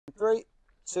3,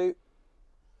 2.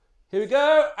 Here we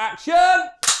go. Action.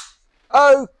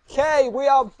 Okay, we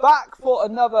are back for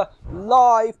another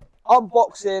live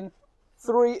unboxing.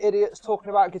 3 idiots talking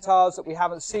about guitars that we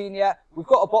haven't seen yet. We've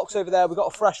got a box over there. We've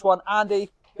got a fresh one. Andy,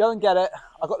 go and get it.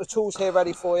 I've got the tools here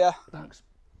ready for you. Thanks.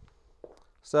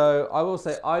 So I will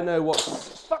say I know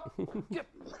what's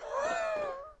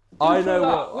I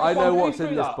know what's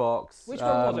in this box. Which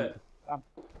one was it?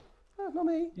 Not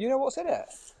me. You know what's in it?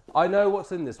 I know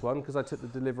what's in this one because I took the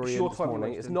delivery in this time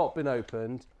morning. It's not been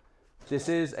opened. This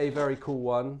is a very cool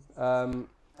one. Hang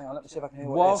on, let me see if I can hear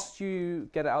what Whilst you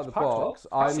get it out of the box,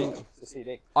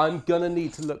 I'm gonna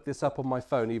need to look this up on my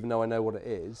phone, even though I know what it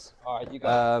is. All right, you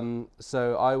go.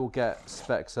 So I will get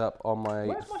specs up on my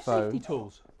Where's my phone. safety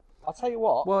tools? I'll tell you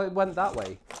what. Well, it went that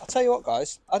way. I'll tell you what,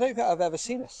 guys. I don't think I've ever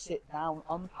seen a sit-down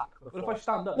unpack before. What if I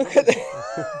stand up? Look at this.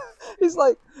 It's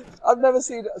like I've never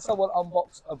seen someone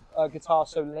unbox a guitar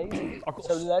so lazy,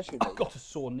 so leisurely. I've got a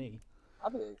sore knee.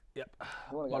 Have you? Yep.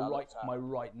 You wanna get My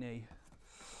right knee.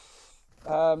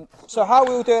 So how are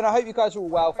we all doing? I hope you guys are all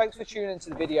well. Thanks for tuning into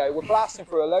the video. We're blasting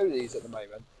through a load of these at the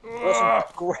moment. We've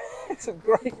got some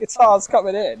great guitars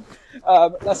coming in.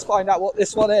 Let's find out what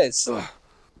this one is.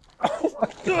 Oh my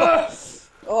God.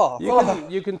 Oh,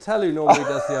 you can tell who normally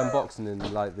does the unboxing in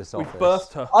like this office. We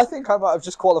birthed her. I think I might have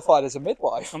just qualified as a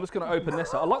midwife. I'm just going to open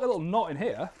this up. I like the little knot in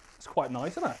here. It's quite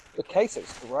nice, isn't it? The case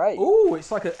is great. Oh, it's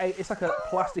like a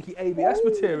plasticky ABS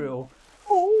material.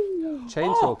 Ooh.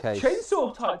 Chainsaw case.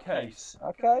 Chainsaw type case.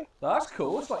 Okay. That's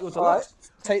cool. It's like yours. Right.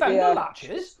 Take Fender the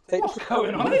latches. take What's the,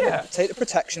 going on here? Take the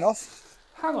protection off.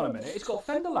 Hang on a minute. It's got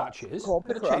fender latches Go on,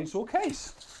 with a pick her up. chainsaw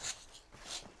case.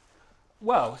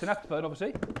 Well, it's an Epiphone,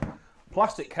 obviously.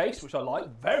 Plastic case, which I like.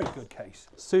 Very good case.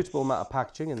 Suitable amount of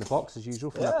packaging in the box as usual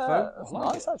for an Epiphone. That's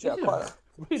like nice it. actually. This is Quite a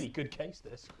really good case,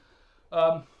 this.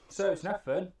 So it's an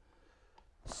Epiphone.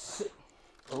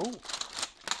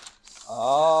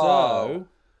 So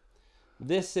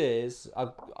this is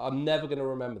I'm never going to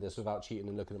remember this without cheating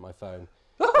and looking at my phone.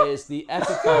 It's the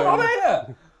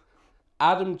Epiphone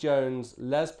Adam Jones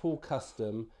Les Paul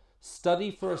Custom Study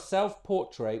for a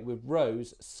Self-Portrait with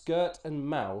Rose, Skirt and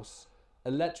Mouse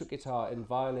electric guitar in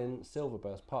violin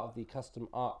silverburst, part of the custom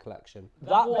art collection.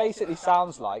 That basically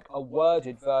sounds like a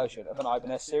worded version of an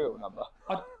Ibanez serial number.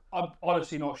 I'm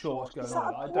honestly not sure what's going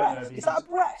on. I don't know if Is that a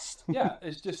breast? Yeah,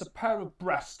 it's just a pair of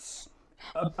breasts,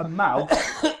 a mouth,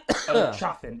 and a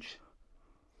chaffinch.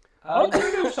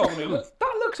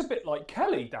 That looks a bit like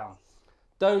Kelly down.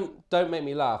 Don't make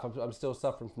me laugh. I'm still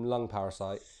suffering from lung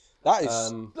parasite. That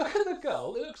is. Look at the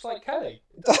girl. It looks like Kelly.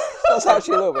 That's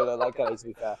actually a little bit like Kelly, to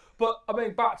be fair. But I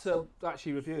mean, back to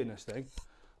actually reviewing this thing.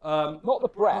 Not the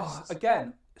breast.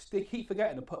 Again, they keep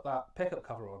forgetting to put that pickup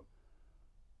cover on.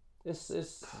 It's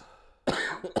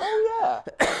Oh yeah.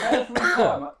 Every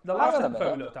time. The last Hang on a episode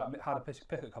we minute. looked at had a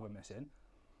pickup cover missing.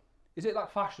 Is it like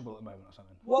fashionable at the moment or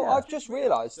something? Well, Yeah. I've just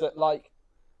realised that like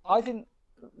I didn't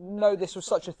know this was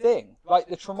such a thing. Like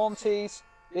the Tremontis,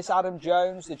 this Adam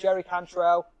Jones, the Jerry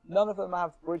Cantrell, none of them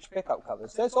have bridge pickup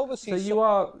covers. There's obviously so you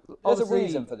are there's a obviously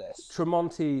reason for this.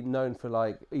 Tremonti, known for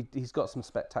like he's got some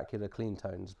spectacular clean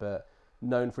tones, but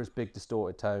known for his big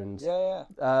distorted tones. Yeah.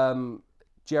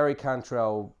 Jerry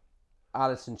Cantrell,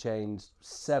 Alice in Chains,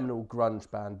 seminal grunge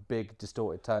band, big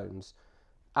distorted tones.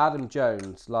 Adam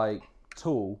Jones, like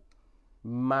Tool,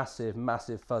 massive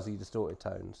fuzzy distorted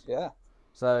tones. Yeah.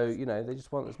 So you know they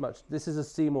just want as much. This is a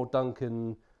Seymour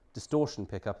Duncan distortion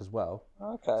pickup as well.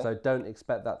 Okay. So don't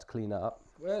expect that to clean up.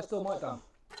 Well, it still might, Dan.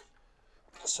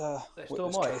 Let's It whip still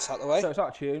this might. case out the way. So it's out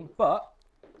of tune, but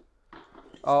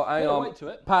Oh, hang Better on. wait to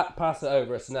it. Pass it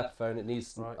over. It's an Epiphone. It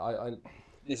needs. Right.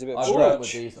 These a bit I've of learned with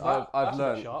stretch. these. That's I've a bit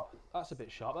learned. sharp. That's a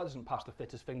bit sharp. That doesn't pass the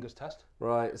fittest fingers test.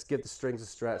 Right. Let's give the strings a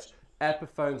stretch.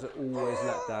 Epiphones are always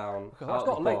let down. Because that's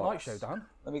not a late night show, Dan.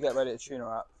 Let me get ready to tune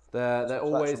her up. They're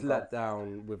always Flexible. let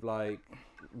down with like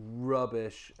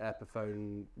rubbish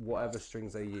Epiphone. Whatever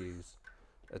strings they use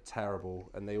are terrible,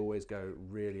 and they always go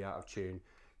really out of tune.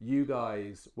 You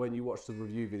guys, when you watch the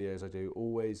review videos I do,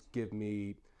 always give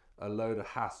me a load of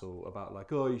hassle about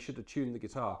like, oh, you should have tuned the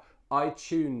guitar. I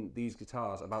tune these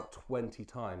guitars about 20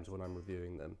 times when I'm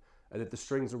reviewing them. And if the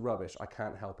strings are rubbish, I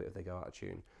can't help it if they go out of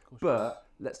tune. But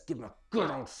let's give them a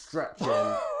good old stretch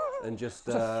in and just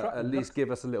at least give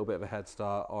us a little bit of a head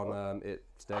start on it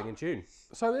staying in tune.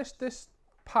 So this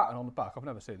pattern on the back, I've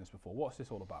never seen this before. What's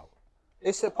this all about?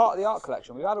 It's a part of the art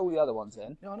collection. We've had all the other ones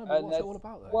in. Yeah, I know, but and what's it all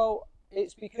about then? Well,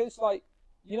 it's because like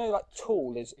you know, like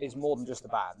Tool is more than just a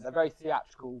band. They're very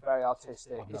theatrical, very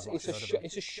artistic.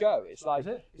 It's a show. It's like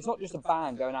it's not just a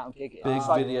band going out and gigging. Big it's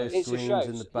like, video it's a screens show.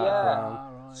 in the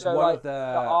background. Right. So One like of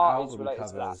their the art is album related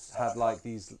to that. covers had like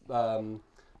these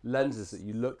lenses that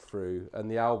you looked through, and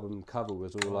the album cover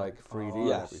was all like 3D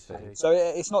and everything. So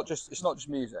it's not just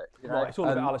music. You know? Right, it's all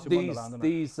about Alice in Wonderland,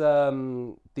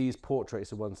 isn't it? These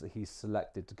portraits are ones that he's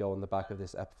selected to go on the back of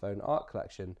this Epiphone art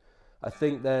collection. I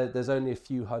think there's only a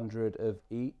few hundred of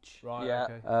each. Right. Yeah.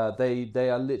 Okay. They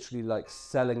are literally like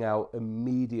selling out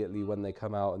immediately when they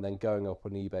come out, and then going up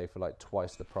on eBay for like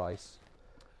twice the price.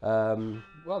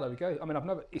 Well, there we go. I mean,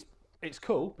 it's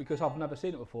cool because I've never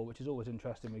seen it before, which is always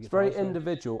interesting. It's very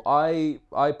individual. I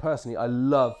personally, I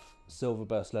love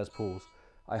Silverburst Les Pauls.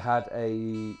 I had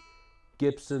a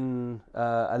Gibson,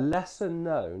 a lesser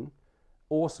known,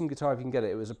 awesome guitar if you can get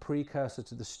it. It was a precursor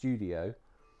to the Studio,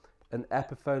 an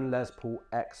Epiphone Les Paul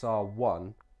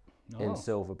XR1 in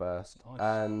Silverburst. Nice.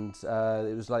 And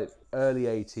it was like early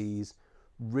 80s,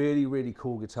 really, really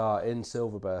cool guitar in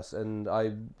Silverburst, and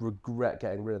I regret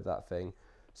getting rid of that thing.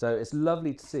 So it's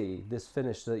lovely to see this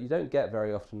finish that you don't get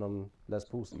very often on Les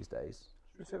Pauls these days.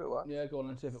 Should we see if it works? Yeah, go on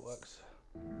and see if it works.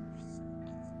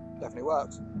 Definitely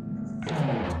works.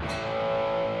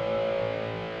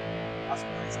 That's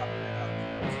nice.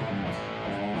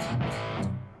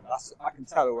 I can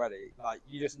tell already. Like,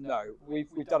 you just know. We've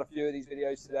done a few of these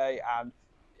videos today, and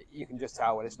you can just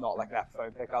tell when it's not like an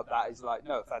Epiphone pickup. That is like,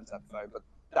 no offense, Epiphone, but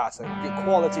that's a good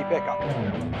quality pickup.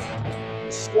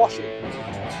 It's squashy.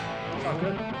 Sounds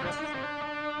good.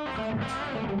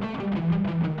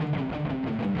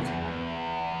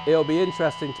 It'll be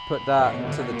interesting to put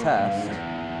that to the test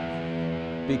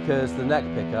because the neck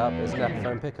pickup is an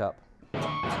Epiphone pickup.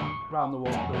 Round the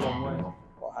wrong way.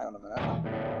 Well, hang on a minute.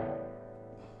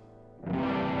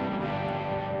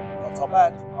 Not top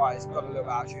end. Alright, it's got a little bit of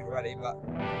attitude already, but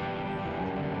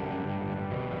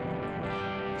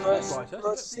for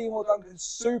a Seymour Duncan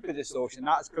Super Distortion,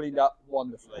 that's cleaned up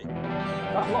wonderfully.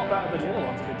 That's a lot better than the other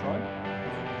ones I've been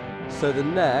trying. So the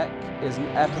neck is an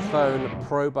Epiphone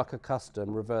Pro Bucker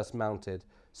Custom reverse mounted.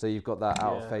 So you've got that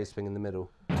out of face thing in the middle.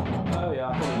 Oh yeah,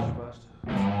 I thought it was reversed.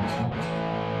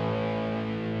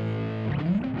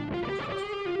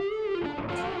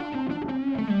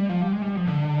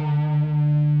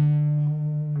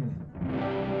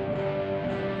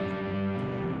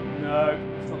 No,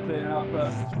 it's not clearing up, but I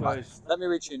suppose. Let me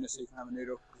retune this so you can have a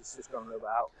noodle, because it's just gone a little bit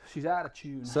out. She's out of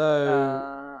tune.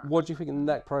 So what do you think of the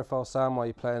neck profile, Sam, while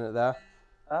you're playing it there?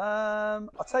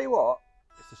 I'll tell you what.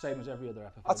 It's the same as every other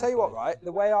Epiphone. I'll tell you what, right?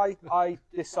 The way I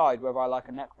decide whether I like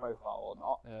a neck profile or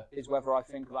not is whether I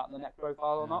think about the neck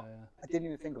profile or not. I didn't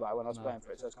even think about it when I was playing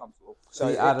for it, so it's comfortable. So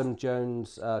the Adam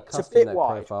Jones custom neck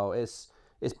profile, it's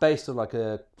based on like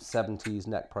a 70s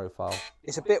neck profile.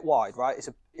 It's a bit wide, right?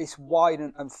 It's wide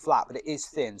and flat, but it is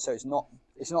thin, so it's not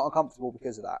uncomfortable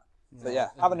because of that. But yeah,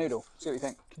 have a noodle. See what you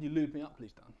think. Can you lube me up,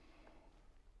 please, Dan?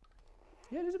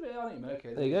 Yeah, there's a bit on it,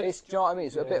 okay. There you go. Do you know what I mean?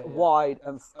 It's a bit wide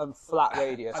and flat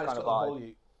radius kind of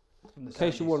vibe. In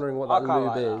case you're wondering what that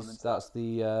lube is, that's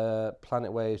the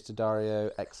Planet Waves to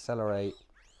Dario Accelerate.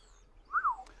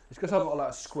 It's because I've got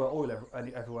like squirt oil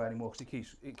everywhere anymore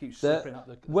because it keeps slipping up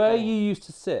the where floor. you used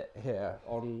to sit here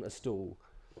on a stool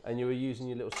and you were using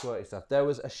your little squirty stuff, there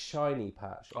was a shiny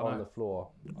patch on the floor.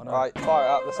 Right, fire it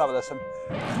up. Let's have a listen.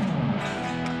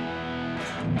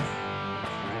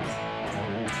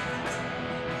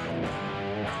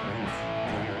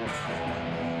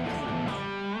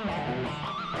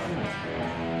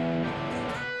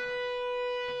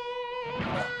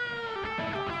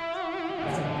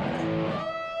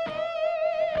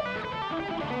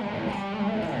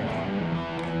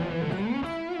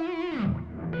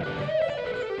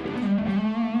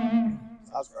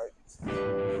 That's great.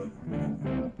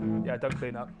 Yeah, don't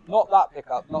clean up. Not that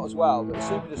pickup, not as well, but the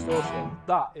Super Distortion.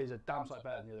 That is a damn sight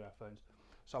better than the other Epiphones.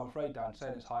 So I'm afraid, Dan,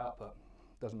 saying it's high output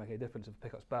doesn't make any difference if the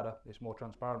pickup's better. It's more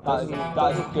transparent. That is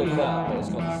a good pickup. But it's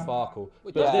got the sparkle.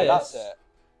 But Yeah, this that's it.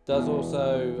 does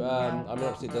also, I mean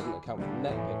obviously it doesn't account for the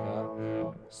neck pickup,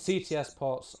 CTS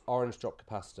pots, orange drop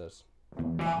capacitors.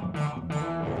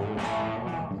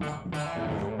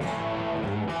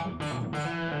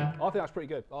 I think that's pretty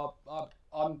good.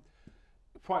 I'm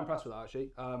quite impressed with that,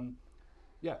 actually.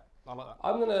 Yeah, I like that.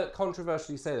 I'm going to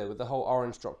controversially say though, with the whole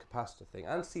orange drop capacitor thing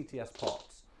and CTS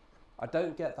pots, I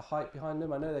don't get the hype behind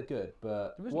them. I know they're good,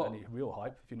 but There isn't any real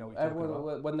hype, if you know what you're talking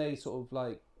about. when they sort of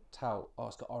like tout, oh,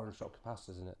 it's got orange drop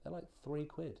capacitors in it, they're like £3.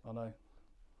 I know.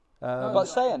 But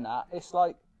saying that, it's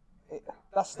like,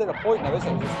 that's still a point though,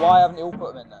 isn't it? Just why haven't you all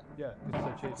put them in then? Yeah,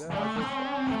 because it's so cheap.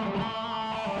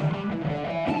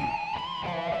 Yeah.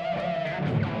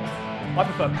 I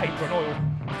prefer paper and oil.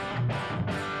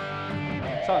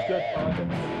 Sounds good. I like it.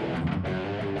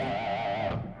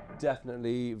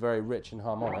 Definitely very rich in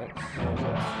harmonics.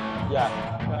 Yeah.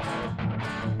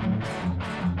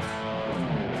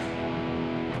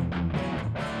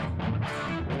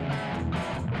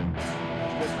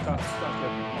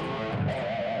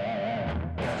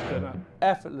 That's good, isn't it?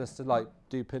 Effortless to like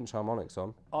do pinch harmonics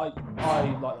on. I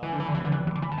like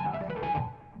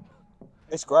that.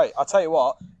 It's great. I'll tell you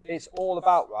what, it's all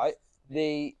about, right,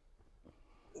 the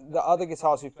other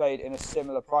guitars we've played in a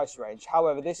similar price range.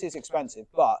 However, this is expensive,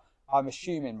 but I'm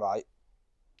assuming, right,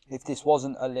 if this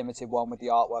wasn't a limited one with the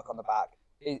artwork on the back,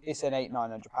 it's an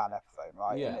 £800-900 Epiphone,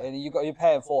 right? Yeah. And you're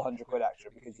paying 400 quid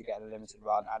extra because you're getting a limited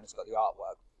run and it's got the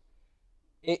artwork.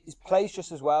 It plays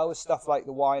just as well as stuff like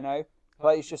the Wino,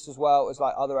 plays just as well as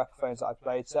like other Epiphones that I've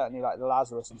played, certainly like the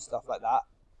Lazarus and stuff like that.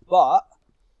 But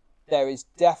there is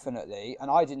definitely, and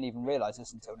I didn't even realise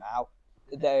this until now,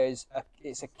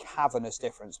 it's a cavernous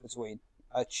difference between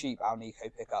a cheap Alnico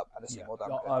pickup and a Seymour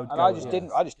Duncan. And I just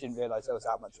didn't realise there was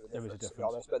that much of a difference, to be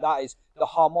honest. But that is, the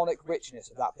harmonic richness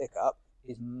of that pickup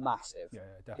is massive. Yeah,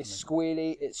 definitely. It's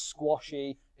squealy, it's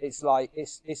squashy, it's like,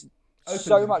 it's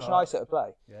so much nicer to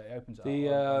play. Yeah, it opens it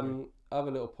The up.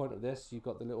 other little point of this, you've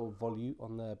got the little volute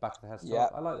on the back of the headstock. Yeah.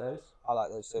 I like those. I like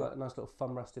those too. Like a nice little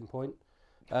thumb resting point.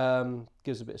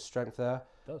 Gives a bit of strength there.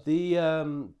 Does.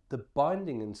 The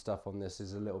binding and stuff on this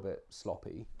is a little bit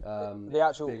sloppy. The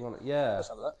actual, being on it, yeah. let's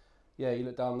have a look. Yeah, you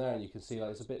look down there and you can see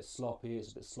like it's a bit sloppy.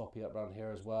 It's a bit sloppy up around here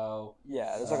as well.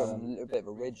 Yeah, there's like a little bit of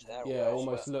a ridge there. Yeah, it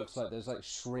almost looks like there's like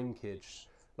shrinkage.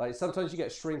 Like sometimes you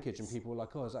get shrinkage and people are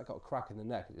like, oh, has that got a crack in the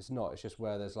neck? It's not. It's just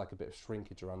where there's like a bit of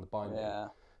shrinkage around the binding. Yeah.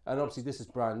 And obviously this is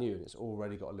brand new and it's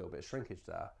already got a little bit of shrinkage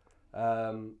there.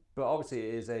 But obviously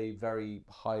it is a very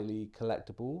highly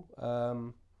collectible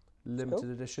limited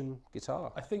edition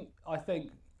guitar. I think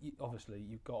obviously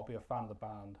you've got to be a fan of the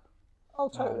band. Oh,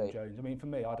 totally. Jones. I mean, for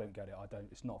me, I don't get it.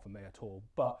 It's not for me at all.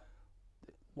 But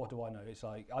what do I know? It's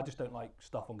like I just don't like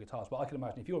stuff on guitars. But I can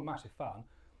imagine if you're a massive fan,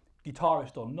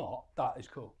 guitarist or not, that is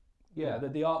cool. Yeah, the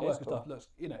artwork and stuff looks.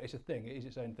 It's a thing. It is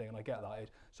its own thing, and I get that.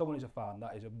 Someone who's a fan,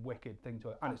 that is a wicked thing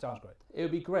to it, and it sounds great. It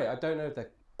would be great. I don't know if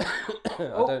they're.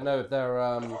 I don't know if they're.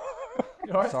 You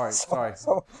all right? Sorry.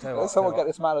 Someone get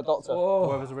this man a doctor. Oh,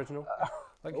 Whoever's original.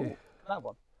 thank you. That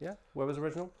one. Yeah, whoever's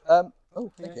original. Thank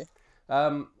you.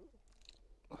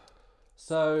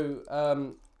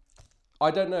 I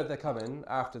don't know if they're coming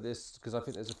after this because I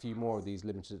think there's a few more of these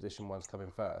limited edition ones coming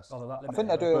first. Oh, that I think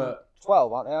they're doing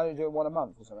 12, aren't they? They're only doing one a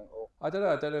month or something. Or... I don't know.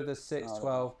 I don't know if there's 6,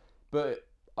 12. But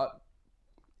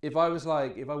if I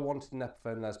wanted an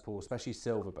Epiphone Les Paul, especially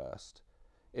Silverburst,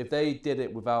 if they did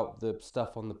it without the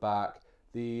stuff on the back,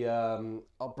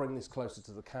 I'll bring this closer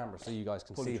to the camera so you guys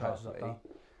can see hopefully.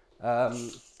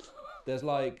 There's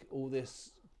like all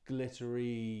this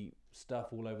glittery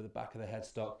stuff all over the back of the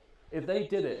headstock. If they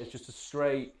did it, it's just a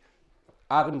straight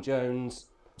Adam Jones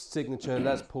signature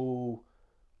Les Paul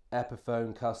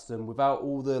Epiphone custom without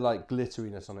all the like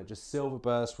glitteriness on it. Just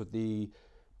Silverburst with the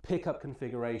pickup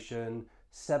configuration,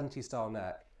 70s style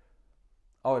neck.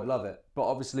 I would love it. But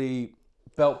obviously,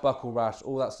 belt buckle rash,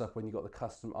 all that stuff when you got the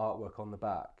custom artwork on the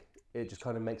back, it just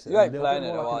kind of makes it a little bit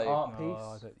more like an art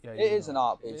piece. It is an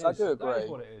art piece. I do agree. That is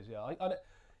what it is. Yeah.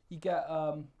 You get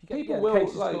people the will case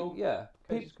is like cool.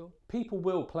 Case is cool. people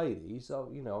will play these.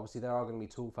 So, obviously there are going to be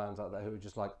Tool fans out there who are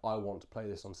just like, I want to play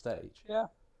this on stage. Yeah.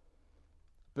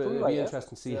 But it'd be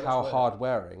interesting to see how hard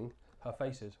wearing her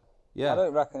face is. Yeah. I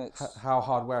don't reckon it's how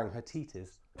hard wearing her teeth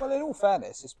is. Well, in all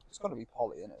fairness, it's going to be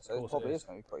poly, isn't it? So it probably is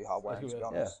going to be pretty hard wearing, to be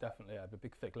honest. Yeah, definitely. Yeah, a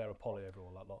big thick layer of poly over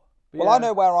all that lot. Well, I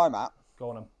know where I'm at.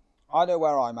 Go on. I know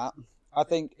where I'm at. I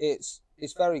think it's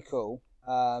very cool.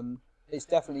 It's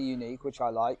definitely unique, which I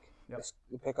like. Yep.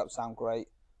 The pickups sound great.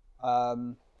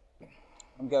 I'm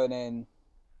going in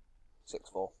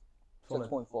 6.4.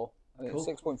 6.4. I think it's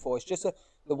 6.4. It's just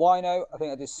the Wino, I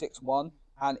think I did 6.1,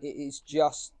 and it is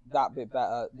just that bit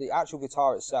better. The actual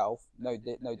guitar itself, no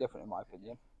different in my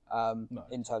opinion,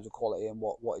 in terms of quality and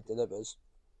what it delivers.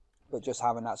 But just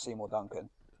having that Seymour Duncan.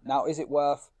 Now, is it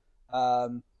worth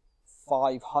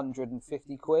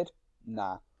 550 quid?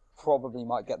 Nah. Probably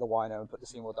might get the Wino and put the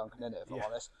Seymour Duncan in it, if I'm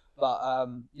honest. But,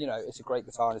 it's a great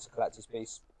guitar and it's a collector's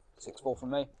piece. 6.4 from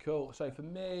me. Cool. So for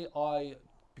me,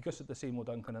 because of the Seymour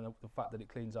Duncan and the fact that it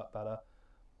cleans up better,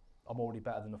 I'm already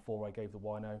better than the 4 I gave the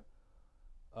Wino.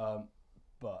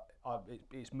 But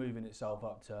it's moving itself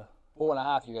up to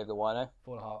 4.5 you gave the Wino.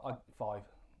 4.5, 5.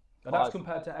 And that's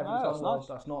compared to every guitar in the world.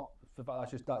 That's not.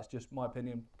 That's just my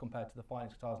opinion compared to the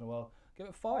finest guitars in the world. Give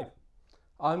it 5.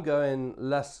 I'm going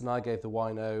less than I gave the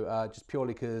Wino, just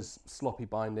purely because sloppy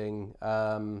binding.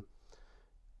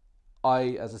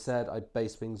 As I said, I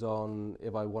base things on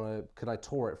if I want to, can I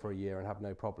tour it for a year and have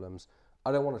no problems?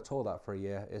 I don't want to tour that for a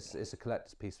year. It's a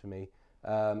collector's piece for me.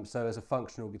 So as a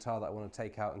functional guitar that I want to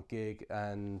take out and gig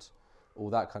and all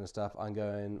that kind of stuff, I'm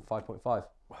going 5.5.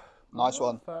 Nice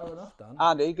one. Fair enough, Dan.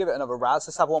 Andy, give it another razz.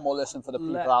 Let's have one more listen for the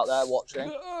people out there watching.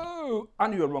 Go.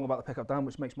 And you were wrong about the pickup, Dan,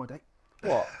 which makes my day.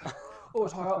 What? Oh,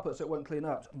 it's high output, so it won't clean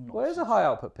up. Where's a high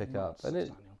output pickup? And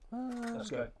it, Let's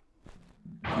go.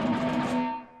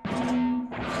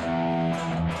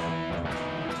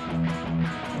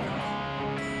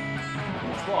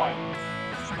 Right.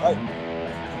 Right.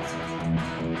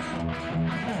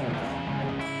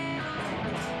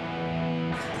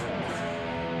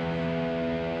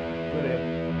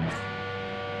 Brilliant.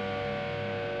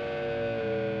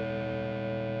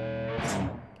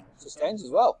 Sustains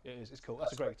as well. It is. It's cool.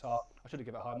 That's a great guitar. I should have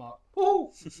given it a high mark.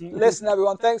 Listen,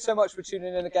 everyone, thanks so much for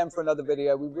tuning in again for another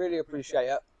video. We really appreciate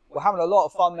it. We're having a lot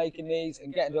of fun making these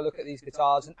and getting to look at these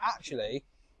guitars. And actually,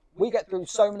 we get through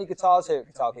so many guitars here at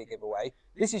Guitar Key Giveaway.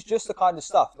 This is just the kind of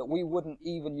stuff that we wouldn't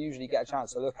even usually get a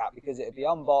chance to look at because it'd be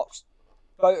unboxed,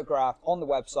 photographed on the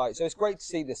website. So it's great to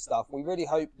see this stuff. We really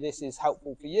hope this is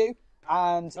helpful for you.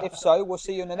 And if so, we'll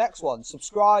see you in the next one.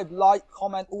 Subscribe, like,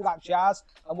 comment, all that jazz.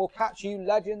 And we'll catch you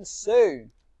legends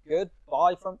soon.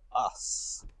 Goodbye from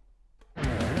us.